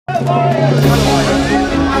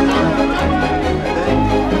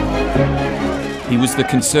He was the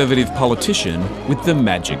Conservative politician with the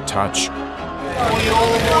magic touch.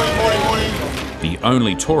 The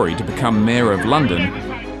only Tory to become Mayor of London.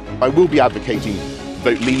 I will be advocating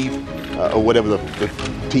vote Leave, or whatever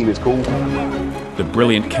the team is called. The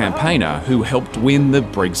brilliant campaigner who helped win the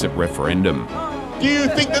Brexit referendum. Do you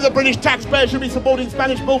think that the British taxpayer should be supporting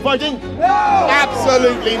Spanish bullfighting? No!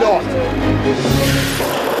 Absolutely not!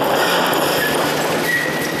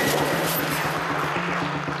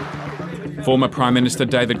 Former Prime Minister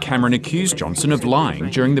David Cameron accused Johnson of lying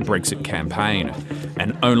during the Brexit campaign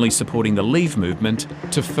and only supporting the Leave movement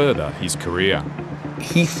to further his career.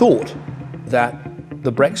 He thought that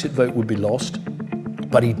the Brexit vote would be lost,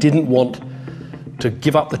 but he didn't want to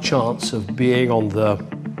give up the chance of being on the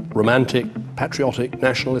romantic, patriotic,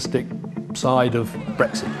 nationalistic side of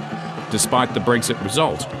Brexit. Despite the Brexit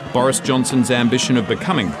result, Boris Johnson's ambition of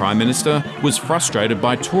becoming Prime Minister was frustrated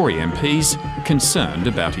by Tory MPs concerned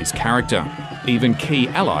about his character. Even key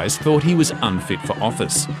allies thought he was unfit for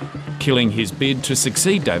office, killing his bid to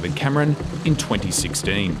succeed David Cameron in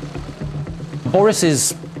 2016. Boris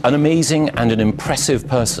is an amazing and an impressive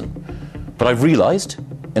person, but I've realised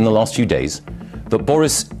in the last few days that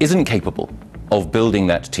Boris isn't capable of building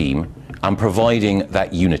that team and providing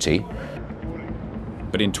that unity.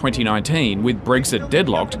 But in 2019, with Brexit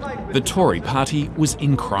deadlocked, the Tory party was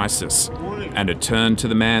in crisis, and it turned to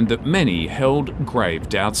the man that many held grave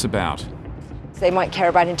doubts about. They might care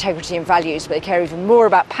about integrity and values, but they care even more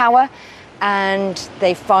about power, and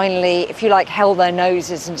they finally, if you like, held their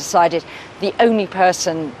noses and decided the only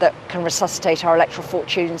person that can resuscitate our electoral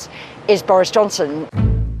fortunes is Boris Johnson.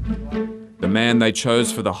 The man they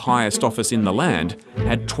chose for the highest office in the land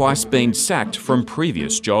had twice been sacked from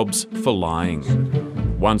previous jobs for lying.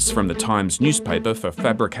 Once from the Times newspaper for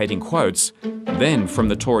fabricating quotes, then from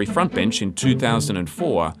the Tory frontbench in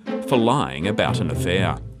 2004 for lying about an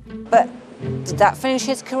affair. But did that finish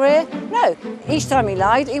his career? No. Each time he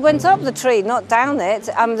lied, he went up the tree, not down it.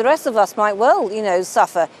 The rest of us might well,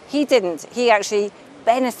 suffer. He didn't. He actually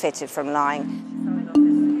benefited from lying.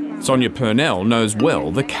 Sonia Purnell knows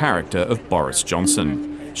well the character of Boris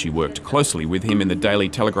Johnson. She worked closely with him in the Daily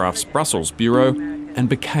Telegraph's Brussels bureau and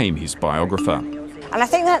became his biographer. And I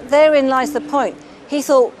think that therein lies the point. He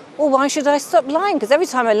thought, well, why should I stop lying? Because every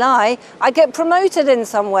time I lie, I get promoted in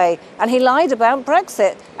some way. And he lied about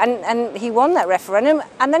Brexit, and he won that referendum,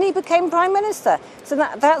 and then he became Prime Minister. So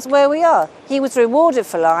that's where we are. He was rewarded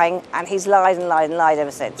for lying, and he's lied and lied and lied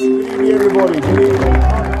ever since. In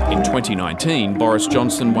 2019, Boris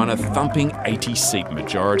Johnson won a thumping 80-seat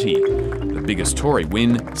majority, the biggest Tory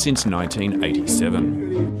win since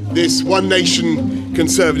 1987. This One Nation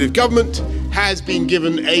Conservative government has been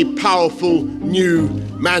given a powerful new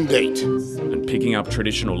mandate. And picking up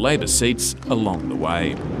traditional Labor seats along the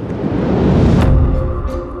way.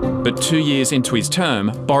 But 2 years into his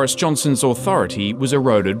term, Boris Johnson's authority was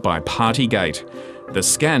eroded by Partygate, the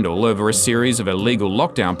scandal over a series of illegal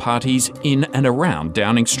lockdown parties in and around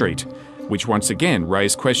Downing Street, which once again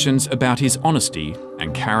raised questions about his honesty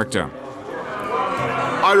and character.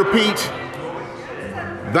 I repeat,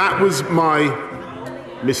 that was my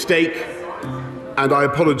mistake, and I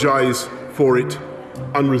apologise for it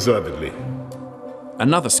unreservedly.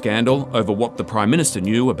 Another scandal over what the Prime Minister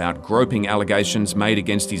knew about groping allegations made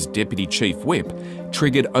against his Deputy Chief Whip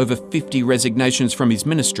triggered over 50 resignations from his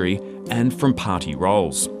ministry and from party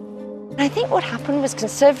roles. I think what happened was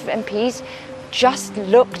Conservative MPs just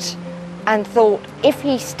looked and thought, if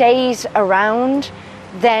he stays around,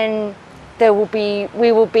 then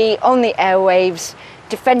we will be on the airwaves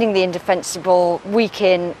defending the indefensible week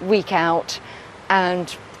in, week out,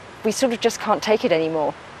 and we sort of just can't take it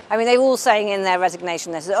anymore. I mean, they were all saying in their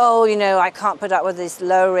resignation, they said, oh, I can't put up with this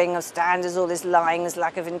lowering of standards, all this lying, this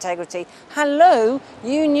lack of integrity. Hello,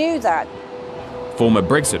 you knew that. Former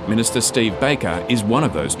Brexit Minister Steve Baker is one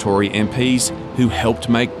of those Tory MPs who helped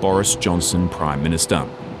make Boris Johnson Prime Minister.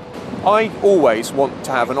 I always want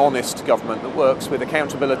to have an honest government that works with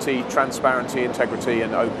accountability, transparency, integrity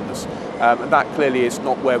and openness. And that clearly is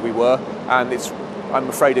not where we were, and I'm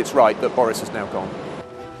afraid it's right that Boris has now gone.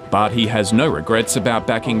 But he has no regrets about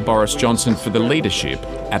backing Boris Johnson for the leadership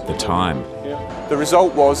at the time. The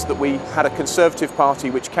result was that we had a Conservative Party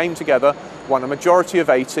which came together, won a majority of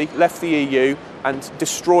 80, left the EU and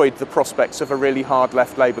destroyed the prospects of a really hard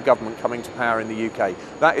left Labour government coming to power in the UK.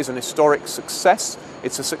 That is an historic success.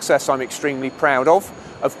 It's a success I'm extremely proud of.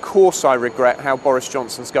 Of course I regret how Boris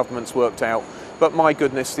Johnson's government's worked out, but my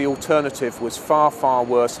goodness, the alternative was far, far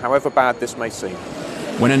worse, however bad this may seem.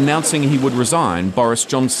 When announcing he would resign, Boris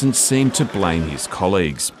Johnson seemed to blame his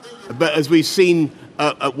colleagues. But as we've seen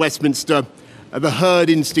at Westminster, the herd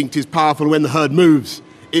instinct is powerful. When the herd moves,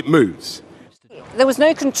 it moves. There was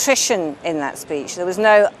no contrition in that speech. There was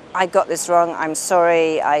no, I got this wrong, I'm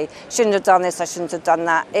sorry, I shouldn't have done this, I shouldn't have done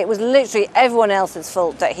that. It was literally everyone else's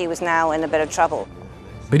fault that he was now in a bit of trouble.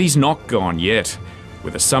 But he's not gone yet.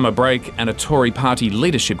 With a summer break and a Tory party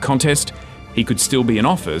leadership contest, he could still be in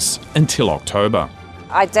office until October.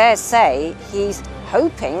 I dare say he's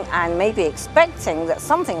hoping and maybe expecting that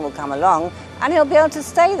something will come along and he'll be able to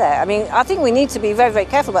stay there. I mean, I think we need to be very, very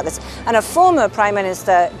careful about this. And a former Prime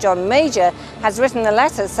Minister, John Major, has written a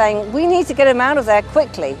letter saying we need to get him out of there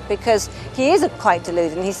quickly because he is quite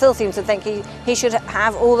deluded and he still seems to think he should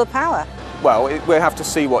have all the power. Well, we'll have to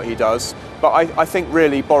see what he does. But I think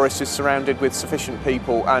really Boris is surrounded with sufficient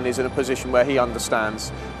people and is in a position where he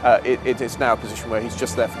understands it is now a position where he's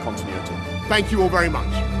just there for continuity. Thank you all very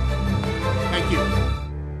much. Thank you.